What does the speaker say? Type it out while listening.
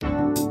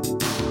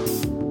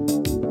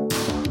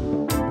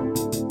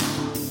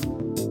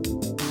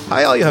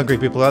Hi, all you hungry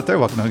people out there.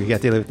 Welcome to Hungry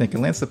Cat Daily with Nick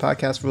and Lance, the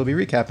podcast where we'll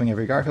be recapping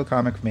every Garfield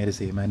comic from A to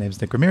Z. My name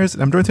is Nick Ramirez,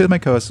 and I'm joined today with my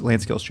co-host,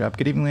 Lance Gilstrap.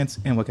 Good evening, Lance,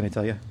 and what can I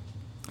tell you?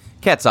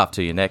 Cat's off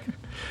to you, Nick.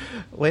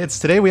 Lance,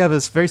 today we have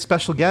this very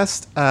special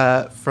guest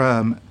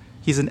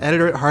he's an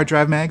editor at Hard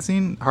Drive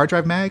Magazine. Hard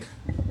Drive Mag?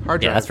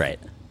 Hard Drive. Yeah, that's right.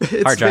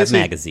 It's Hard Drive basically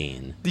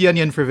Magazine. The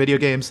Onion for video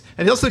games.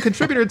 And he's also a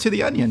contributor to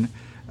The Onion.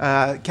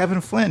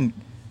 Kevin Flynn.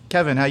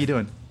 Kevin, how you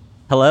doing?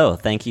 Hello.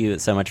 Thank you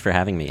so much for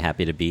having me.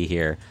 Happy to be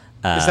here.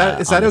 Is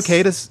that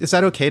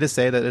okay to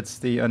say that it's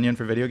The Onion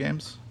for video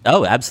games?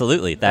 Oh,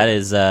 absolutely. That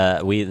is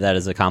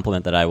a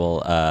compliment that I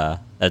will.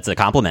 That's a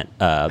compliment.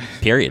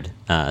 Period.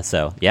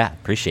 So yeah,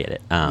 appreciate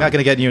it. Not going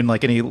to get you in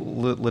like any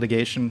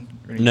litigation.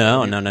 Or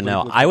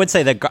No. I would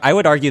say that I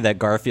would argue that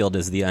Garfield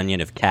is the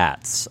Onion of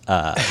cats.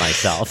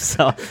 Myself.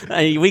 So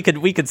we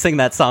could sing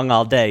that song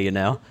all day. You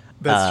know.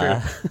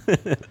 That's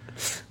true.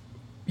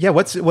 Yeah,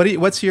 what's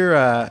your?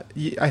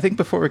 I think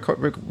before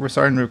we're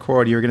starting to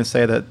record, you were going to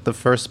say that the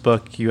first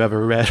book you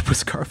ever read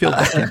was Garfield.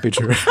 That can't be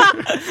true.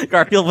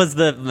 Garfield was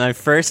my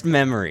first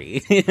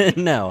memory.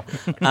 No,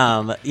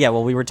 yeah.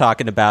 Well, we were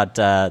talking about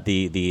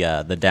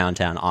the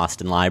downtown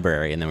Austin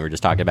library, and then we were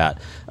just talking about,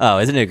 oh,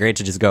 isn't it great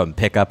to just go and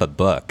pick up a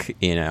book,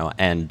 you know?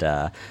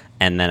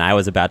 And then I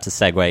was about to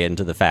segue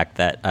into the fact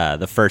that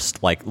the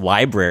first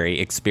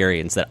library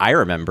experience that I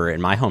remember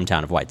in my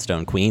hometown of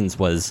Whitestone, Queens,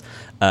 was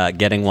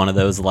getting one of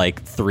those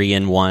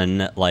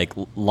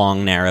 3-in-1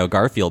 long narrow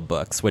Garfield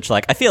books, which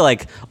I feel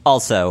like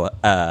also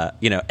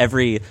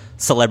every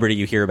celebrity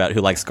you hear about who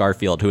likes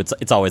Garfield, who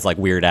it's always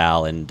Weird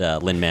Al and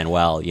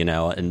Lin-Manuel,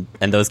 and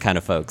those kind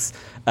of folks,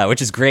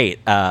 which is great.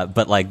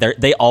 But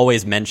they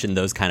always mention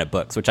those kind of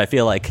books, which I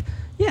feel like.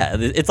 Yeah,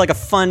 it's a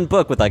fun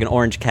book with an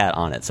orange cat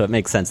on it, so it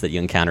makes sense that you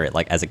encounter it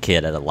as a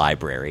kid at a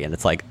library, and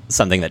it's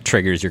something that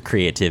triggers your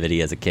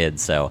creativity as a kid.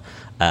 So,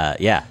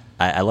 yeah,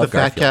 I love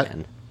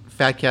Garfield.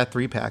 Fat Cat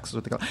 3-packs is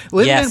what they call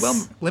it.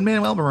 Yes.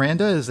 Lin-Manuel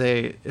Miranda is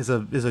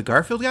a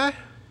Garfield guy?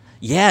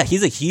 Yeah,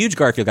 he's a huge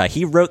Garfield guy.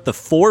 He wrote the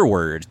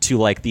foreword to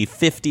the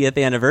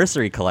 50th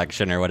anniversary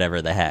collection or whatever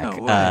the heck.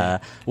 No way.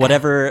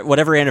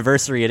 Whatever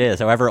anniversary it is,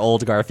 however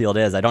old Garfield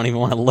is. I don't even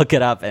want to look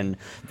it up and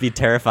be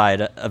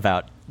terrified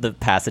about the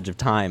passage of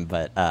time,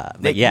 but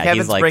yeah,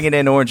 Kevin's he's bringing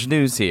in orange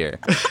news here.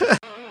 I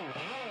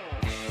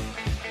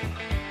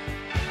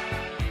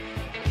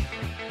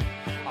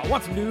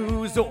want some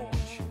news orange.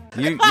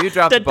 You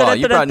dropped the ball.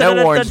 You brought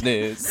no orange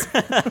news.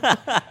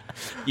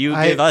 You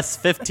give us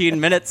 15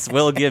 minutes,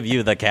 we'll give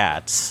you the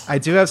cat. I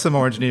do have some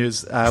orange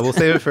news. We'll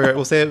save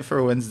it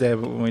for Wednesday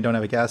when we don't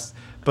have a guest.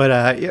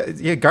 But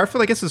yeah,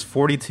 Garfield I guess is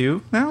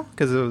 42 now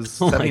because it was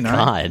 79. Oh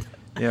my God.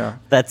 Yeah,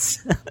 that's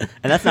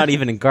not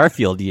even in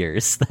Garfield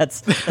years.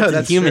 That's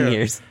in human true.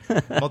 years.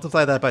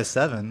 Multiply that by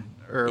 7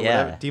 or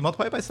Yeah. whatever. Do you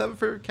multiply it by 7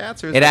 for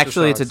cats? Or is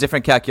It's a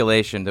different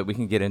calculation that we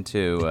can get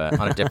into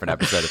on a different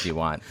episode if you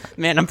want.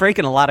 Man, I'm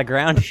breaking a lot of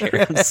ground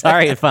here. I'm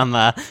sorry if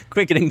I'm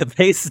quickening the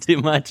pace too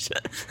much.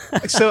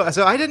 So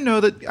I didn't know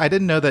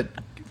that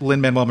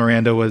Lin-Manuel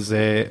Miranda was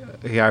a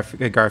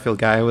Garfield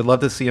guy. I would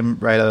love to see him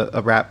write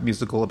a rap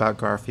musical about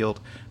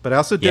Garfield. But I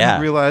also didn't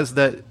realize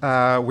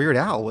that Weird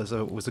Al was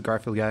a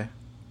Garfield guy.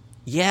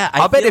 Yeah,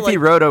 I'll bet if he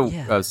wrote a...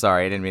 Yeah. Oh,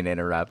 sorry, I didn't mean to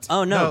interrupt.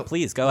 Oh, no,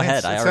 please, go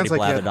ahead. I already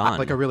blathered on.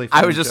 Like a really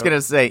I funny was just joke. going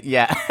to say,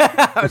 yeah.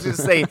 I was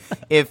just saying,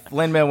 if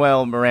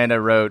Lin-Manuel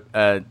Miranda wrote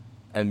a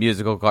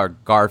musical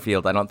called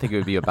Garfield, I don't think it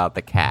would be about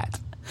the cat.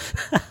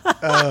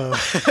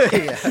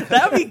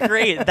 That would be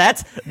great.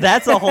 That's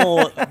a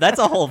whole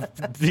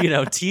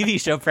TV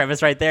show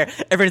premise right there.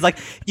 Everybody's like,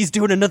 he's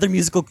doing another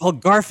musical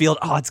called Garfield.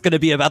 Oh, it's going to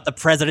be about the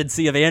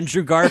presidency of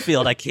Andrew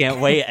Garfield. I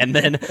can't wait. And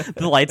then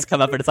the lights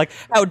come up and it's like,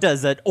 how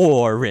does an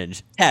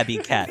orange tabby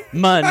cat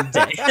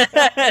Monday?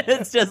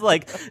 It's just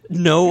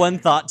no one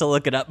thought to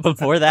look it up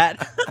before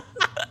that.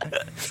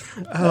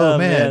 Oh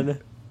man.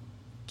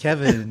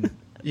 Kevin,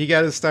 you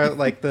got to start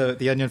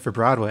the Onion for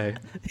Broadway.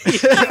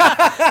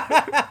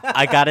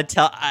 I gotta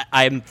tell,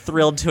 I'm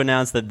thrilled to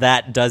announce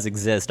that does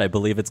exist. I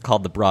believe it's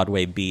called the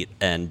Broadway Beat,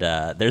 and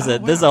there's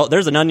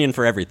an Onion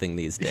for everything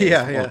these days.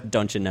 Yeah. Well,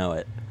 don't you know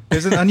it?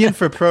 There's an Onion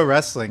for pro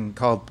wrestling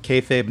called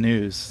Kayfabe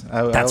News.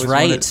 That's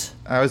right.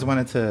 I always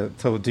wanted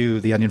to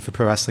do the Onion for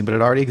pro wrestling, but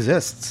it already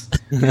exists.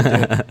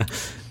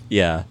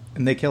 Yeah.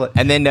 And they kill it.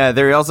 And then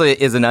there also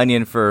is an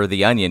Onion for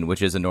The Onion,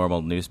 which is a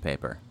normal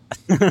newspaper.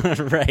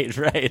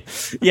 Right.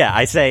 Yeah,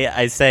 I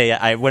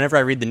say, whenever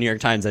I read the New York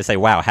Times, I say,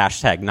 wow,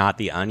 hashtag not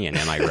the Onion,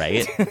 am I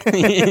right?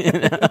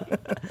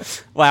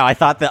 Wow, I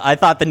thought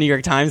the New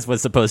York Times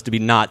was supposed to be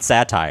not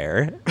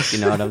satire. You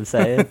know what I'm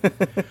saying?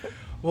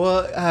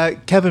 Well,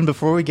 Kevin,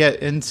 before we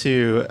get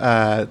into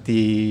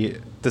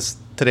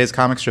today's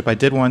comic strip, I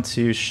did want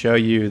to show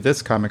you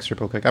this comic strip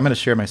real quick. I'm going to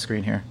share my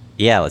screen here.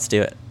 Yeah, let's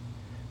do it.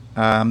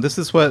 This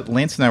is what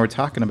Lance and I were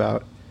talking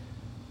about.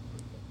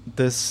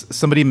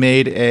 Somebody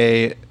made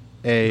a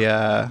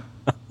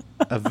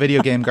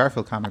video game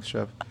Garfield comic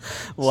strip.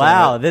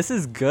 Wow, this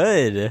is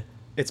good.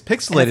 It's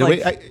pixelated.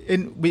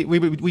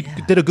 We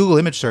did a Google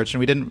image search,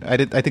 and I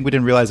think we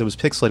didn't realize it was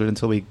pixelated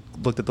until we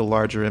looked at the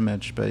larger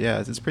image. But yeah,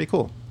 it's pretty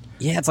cool.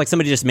 Yeah, it's like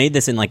somebody just made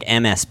this in like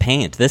MS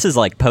Paint. This is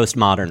like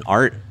postmodern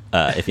art,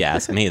 if you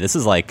ask me. This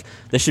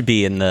should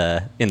be in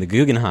the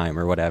Guggenheim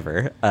or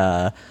whatever.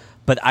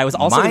 But I was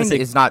also mine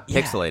is not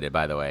pixelated,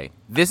 by the way.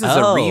 This is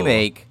a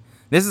remake.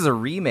 This is a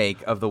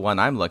remake of the one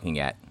I'm looking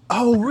at.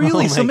 Oh,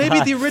 really? So maybe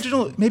gosh. the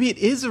original, maybe it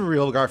is a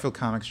real Garfield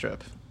comic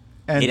strip,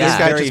 and It this is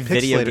guy very just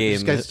video pixelated.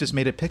 This game. guy's just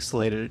made it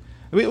pixelated.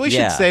 We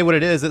Yeah. should say what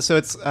it is. So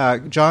it's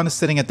John is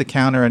sitting at the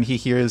counter and he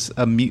hears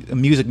a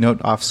music note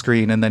off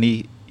screen, and then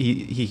he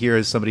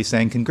hears somebody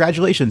saying,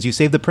 "Congratulations, you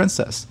saved the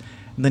princess."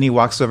 And then he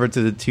walks over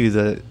to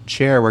the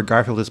chair where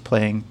Garfield is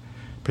playing,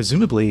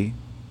 presumably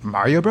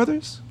Mario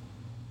Brothers.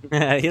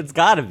 It's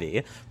got to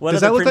be. What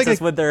Does other that look like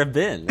princess a- would there have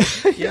been?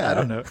 Yeah, I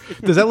don't know.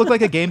 Does that look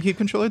like a GameCube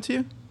controller to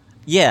you?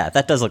 Yeah,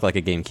 that does look like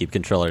a GameCube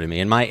controller to me.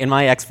 In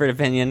my expert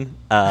opinion,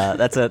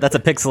 that's a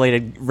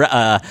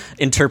pixelated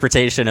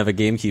interpretation of a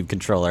GameCube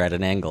controller at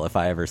an angle if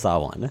I ever saw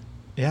one.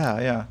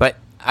 Yeah. But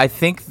I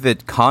think the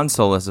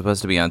console is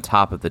supposed to be on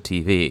top of the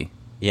TV.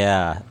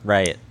 Yeah,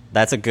 right.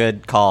 That's a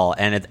good call,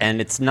 and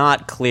it's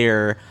not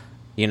clear.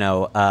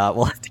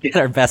 We'll have to get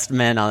our best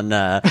men on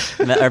our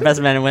best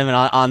men and women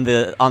on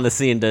the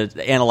scene to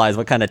analyze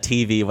what kind of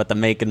TV, what the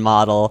make and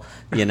model,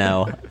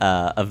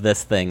 of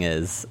this thing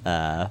is.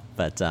 Well,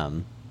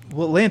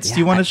 Lance, yeah, do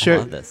you want I to share?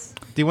 love this.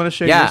 Do you want to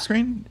share Yeah. your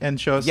screen and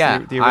show us Yeah,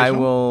 the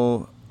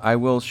original? I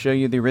will show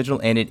you the original,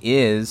 and it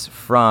is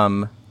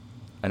from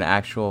an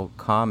actual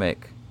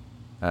comic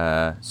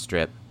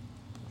strip.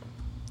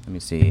 Let me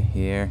see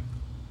here.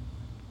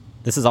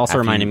 This is also After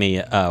reminding me,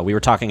 we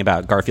were talking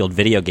about Garfield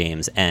video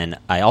games, and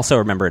I also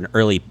remember an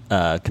early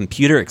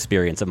computer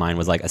experience of mine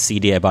was like a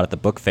CD I bought at the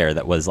book fair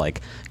that was like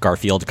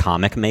Garfield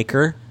Comic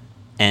Maker.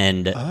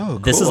 And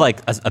this is cool. like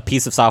a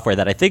piece of software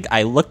that I think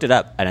I looked it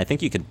up, and I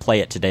think you can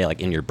play it today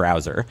like in your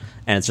browser.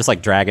 And it's just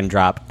like drag and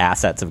drop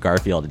assets of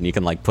Garfield, and you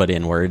can like put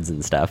in words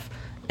and stuff.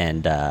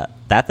 And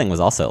that thing was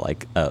also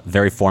like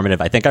very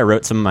formative. I think I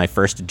wrote some of my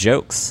first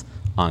jokes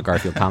on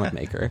Garfield Comic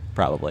Maker,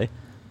 probably.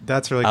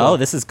 That's really cool. Oh,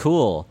 this is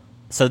cool.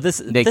 So this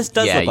does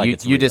look like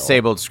it's you real.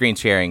 disabled screen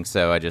sharing,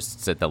 so I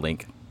just set the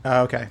link.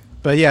 Oh, okay.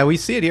 But yeah, we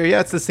see it here.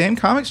 Yeah, it's the same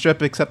comic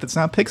strip, except it's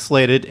not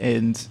pixelated,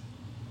 and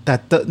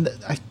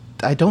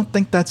I don't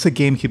think that's a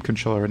GameCube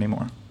controller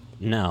anymore.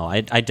 No,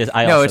 I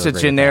No, also it's a agree with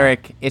that.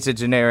 generic. It's a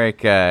generic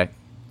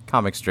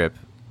comic strip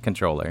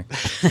controller.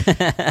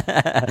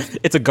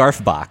 It's a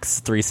Garf Box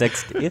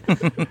 360.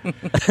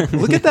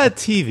 Look at that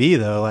TV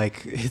though.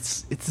 Like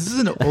this is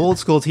an old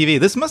school TV.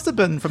 This must have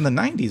been from the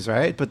 90s,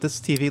 right? But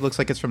this TV looks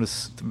like it's from the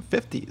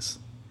 50s.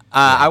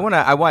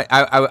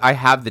 I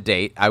have the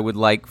date. I would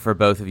like for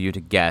both of you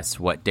to guess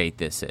what date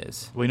this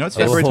is. We know it's Oh.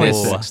 February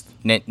 26th.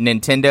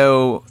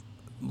 Nintendo,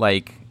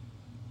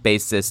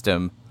 base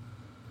system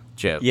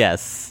joke.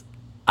 Yes.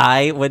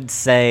 I would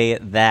say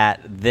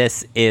that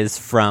this is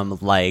from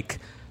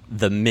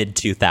the mid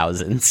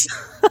 2000s.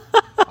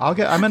 I'm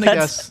gonna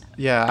guess.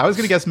 Yeah, I was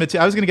gonna guess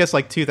I was gonna guess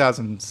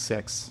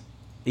 2006.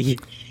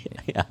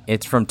 Yeah.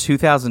 It's from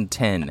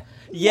 2010.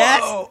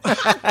 Yes.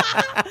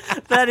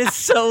 That is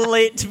so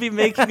late to be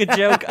making a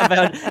joke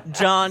about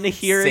John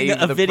hearing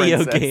Save a the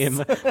video princess. game.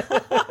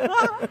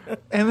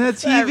 And that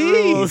That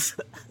TV. rules.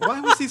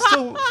 Why did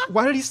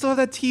he still have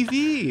that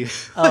TV?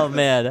 Oh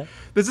man.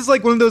 This is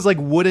like one of those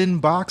wooden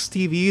box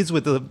TVs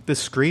with the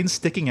screen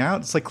sticking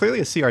out. It's clearly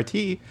a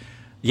CRT.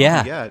 Yeah.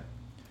 Oh my God.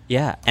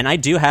 Yeah, and I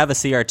do have a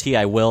CRT.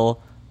 I will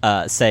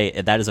say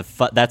that is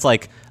that's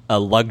like a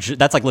luxury.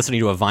 That's like listening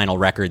to a vinyl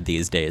record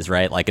these days,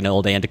 right? Like an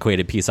old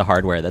antiquated piece of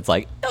hardware that's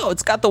like, oh,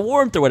 it's got the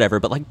warmth or whatever.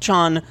 But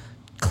John,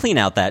 clean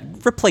out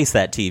replace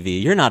that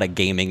TV. You're not a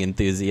gaming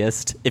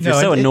enthusiast. If you're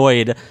so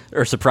annoyed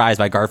or surprised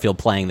by Garfield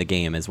playing the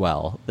game as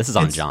well, this is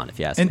on John, if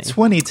you ask me. In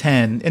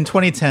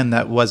 2010,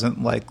 that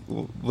wasn't like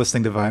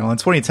listening to vinyl. In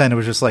 2010, it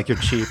was just you're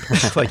cheap.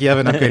 You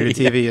haven't upgraded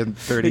your TV in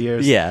 30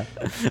 years. Yeah,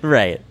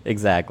 right,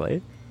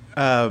 exactly.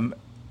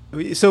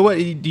 So what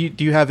do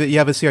you have? You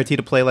have a CRT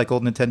to play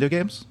old Nintendo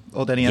games,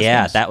 old NES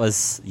Yeah, games? that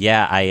was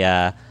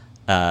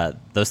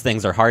those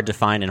things are hard to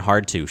find and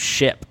hard to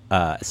ship.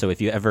 So if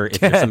you're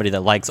somebody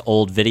that likes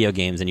old video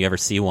games and you ever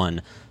see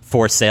one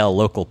for sale,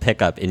 local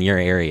pickup in your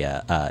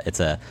area,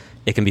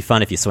 it can be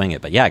fun if you swing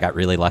it. But yeah, I got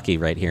really lucky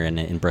right here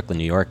in Brooklyn,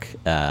 New York.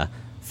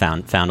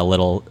 Found a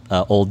little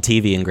old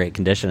TV in great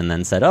condition, and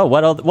then said, "Oh,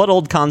 what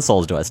old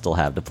consoles do I still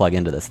have to plug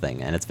into this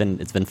thing?" And it's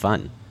been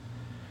fun.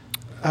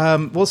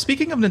 Well,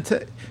 speaking of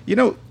Nintendo,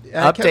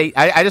 Update.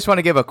 I just want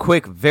to give a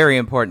quick, very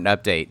important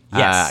update.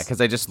 Yes.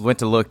 Because I just went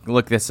to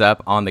look this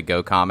up on the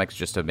Go Comics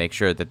just to make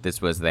sure that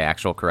this was the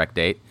actual correct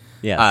date.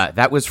 Yes.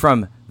 That was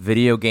from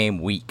Video Game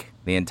Week.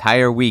 The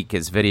entire week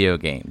is video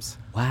games.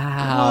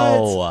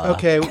 Wow. What?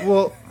 Okay,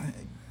 well,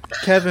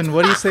 Kevin,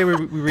 what do you say we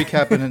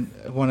recap in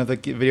one of the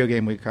Video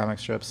Game Week comic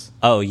strips?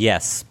 Oh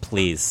yes,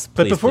 please.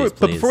 But please.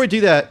 before we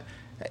do that,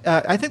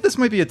 I think this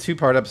might be a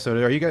 2-part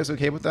episode. Are you guys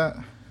okay with that?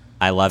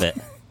 I love it.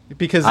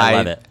 Because I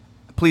love it.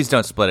 Please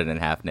don't split it in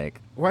half, Nick.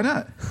 Why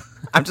not?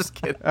 I'm just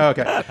kidding. Oh,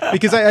 okay.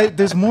 Because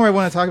there's more I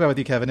want to talk about with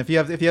you, Kevin. If you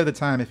have the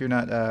time, if you're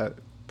not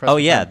Oh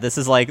yeah, this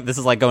is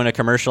like going to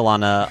commercial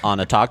on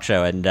a talk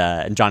show,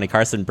 and Johnny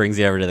Carson brings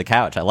you over to the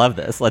couch. I love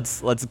this.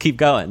 Let's keep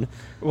going.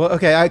 Well,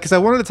 okay, because I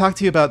wanted to talk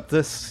to you about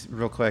this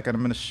real quick, and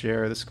I'm going to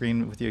share the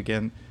screen with you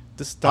again.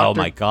 Oh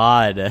my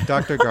God,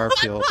 Dr.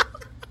 Garfield.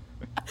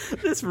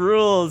 This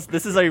rules.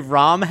 This is a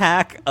ROM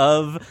hack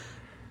of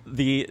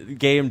the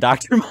game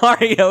Dr.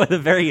 Mario with a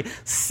very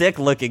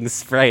sick-looking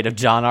sprite of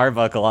John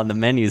Arbuckle on the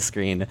menu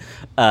screen.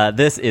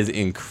 This is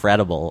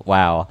incredible.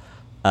 Wow.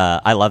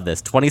 I love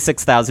this.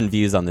 26,000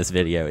 views on this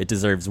video. It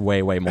deserves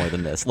way, way more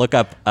than this. Look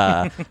up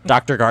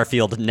Dr.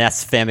 Garfield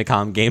NES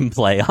Famicom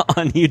gameplay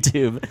on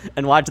YouTube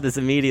and watch this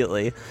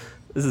immediately.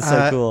 This is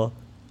so cool.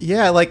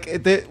 Yeah, like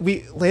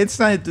Lance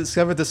and I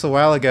discovered this a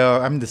while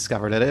ago.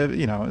 Discovered it.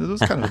 It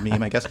was kind of a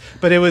meme, I guess.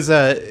 But it was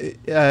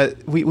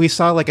we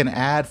saw like an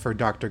ad for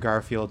Dr.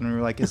 Garfield, and we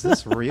were like, "Is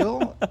this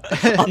real?"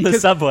 On the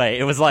subway,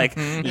 it was like,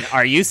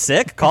 "Are you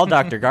sick? Call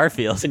Dr.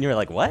 Garfield." And you were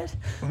like, "What?"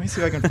 Let me see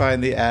if I can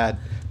find the ad,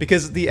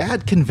 because the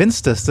ad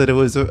convinced us that it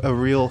was a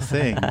real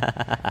thing.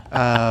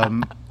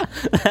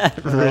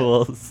 That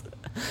rules.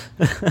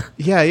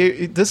 Yeah,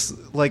 this.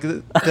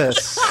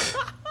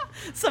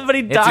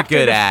 Somebody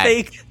doctored a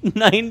fake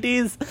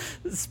 90s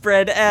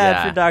spread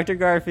ad for Dr.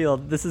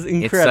 Garfield. This is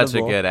incredible. It's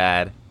such a good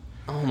ad.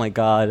 Oh my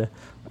God.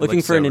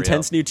 Looking for an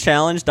intense new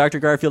challenge? Dr.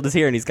 Garfield is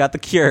here, and he's got the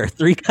cure.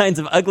 3 kinds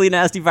of ugly,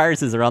 nasty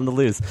viruses are on the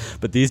loose,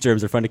 but these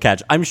germs are fun to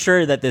catch. I'm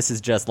sure that this is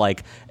just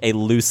like a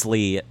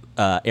loosely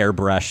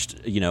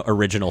airbrushed,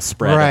 original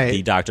spread of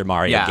the Dr.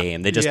 Mario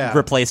game. They just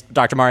replaced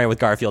Dr. Mario with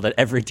Garfield at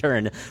every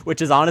turn,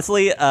 which is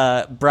honestly,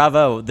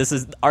 bravo.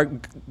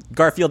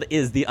 Garfield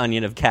is the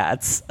onion of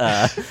cats.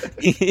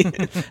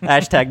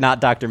 Hashtag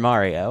not Dr.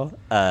 Mario.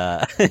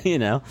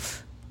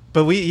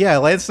 But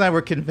Lance and I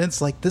were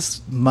convinced, like,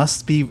 this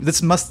must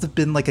have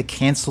been like a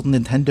canceled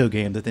Nintendo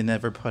game that they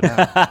never put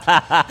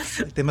out.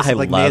 They must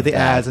have made the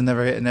ads and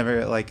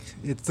never like,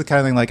 it's the kind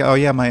of thing like, oh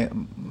yeah, my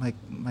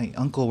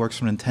uncle works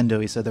for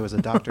Nintendo. He said there was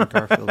a Dr.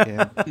 Garfield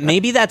game.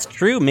 Maybe that's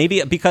true.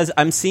 Maybe because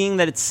I'm seeing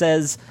that it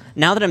says,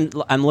 now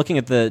that I'm looking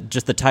at the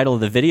title of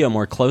the video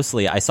more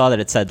closely, I saw that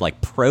it said like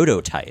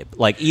prototype.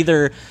 Like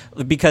either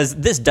because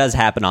this does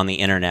happen on the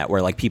internet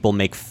where like people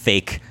make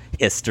fake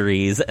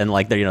histories and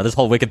like this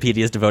whole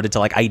Wikipedia is devoted to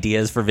like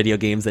ideas for video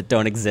games that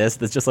don't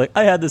exist. It's just like,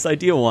 I had this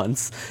idea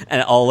once, and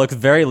it all looks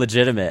very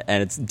legitimate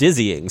and it's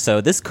dizzying.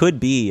 So this could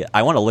be.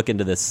 I want to look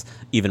into this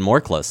even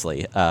more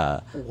closely.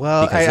 Well,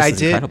 I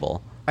did.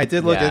 Incredible. I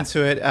did look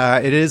into it.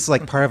 It is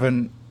like part of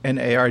an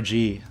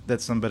ARG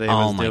that somebody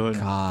was doing. Oh my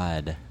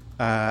God.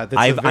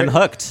 I'm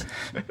hooked.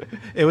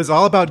 It was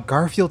all about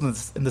Garfield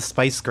and the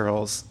Spice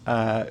Girls.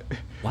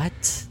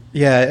 What?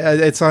 Yeah,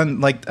 it's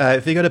on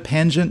if you go to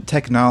Pangent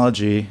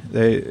Technology,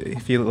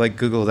 if you like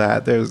Google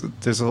that, there was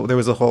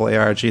a whole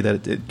ARG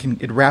that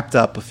it wrapped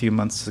up a few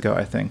months ago,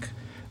 I think.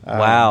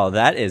 Wow,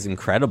 that is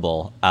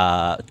incredible.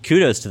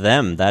 Kudos to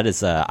them. That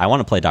is, I want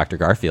to play Dr.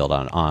 Garfield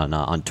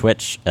on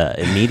Twitch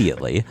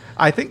immediately.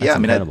 I think that's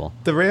incredible.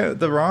 The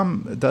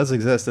ROM does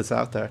exist. It's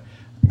out there.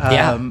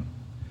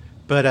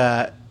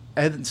 But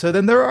and so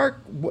then there are,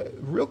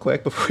 real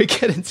quick before we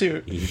get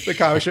into the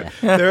comic strip,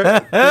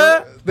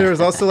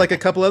 there's also like a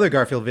couple other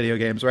Garfield video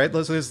games, right?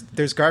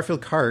 There's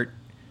Garfield Kart.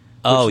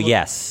 Oh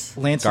yes,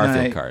 Lance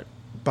Garfield and I Kart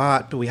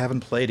bought, but we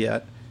haven't played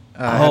yet.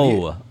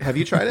 Have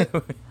you tried it?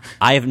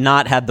 I have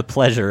not had the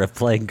pleasure of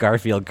playing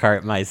Garfield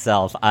Kart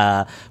myself.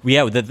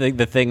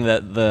 The thing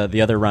that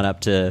the other run up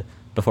to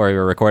before we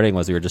were recording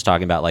was we were just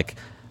talking about like.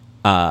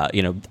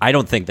 I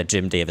don't think that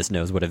Jim Davis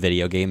knows what a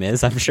video game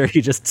is. I'm sure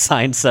he just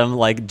signed some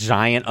like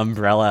giant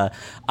umbrella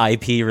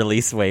IP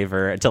release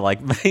waiver to like,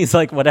 he's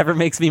like, whatever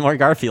makes me more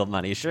Garfield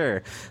money.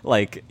 Sure.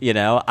 Like,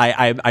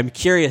 I'm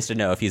curious to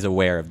know if he's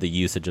aware of the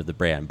usage of the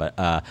brand, but,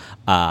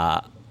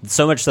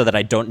 so much so that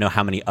I don't know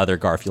how many other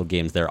Garfield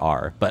games there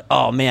are, but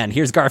oh man,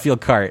 here's Garfield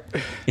Kart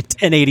in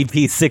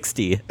 1080p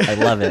 60. I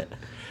love it.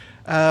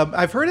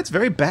 I've heard it's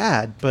very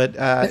bad, but,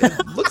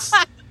 it looks,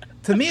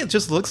 to me, it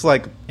just looks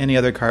like any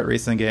other kart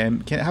racing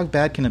game. How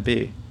bad can it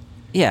be?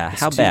 Yeah,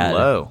 how bad? Too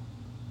low.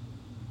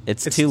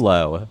 It's too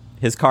low.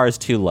 His car is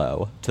too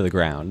low to the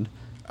ground.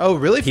 Oh,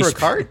 really? For a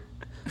kart?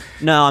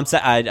 No,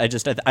 I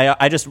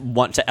just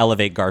want to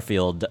elevate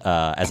Garfield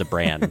as a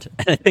brand,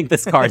 and I think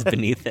this car is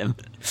beneath him.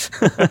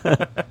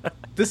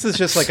 This is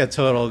just like a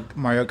total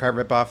Mario Kart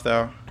ripoff,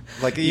 though.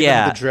 Like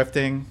even the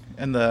drifting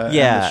and the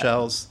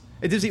shells.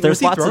 Was he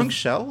throwing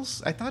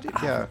shells? I thought,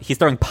 he's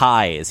throwing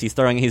pies. He's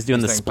doing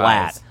the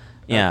splat. Pies.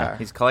 Yeah, okay.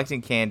 He's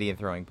collecting candy and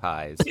throwing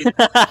pies.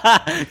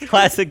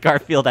 Classic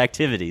Garfield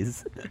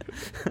activities.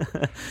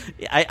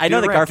 I know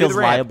that Garfield's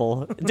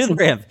liable. Do the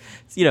ramp.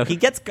 He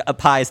gets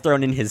pies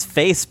thrown in his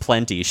face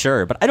plenty,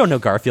 sure, but I don't know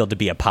Garfield to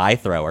be a pie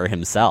thrower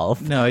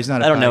himself. No, he's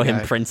not. I don't know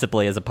him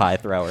principally as a pie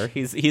thrower.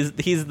 He's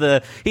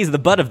the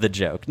butt of the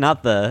joke,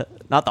 not the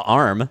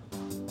arm.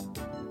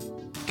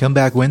 Come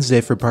back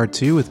Wednesday for part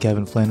 2 with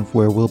Kevin Flynn,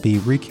 where we'll be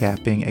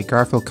recapping a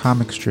Garfield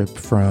comic strip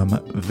from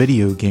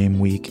Video Game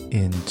Week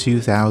in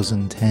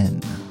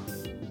 2010.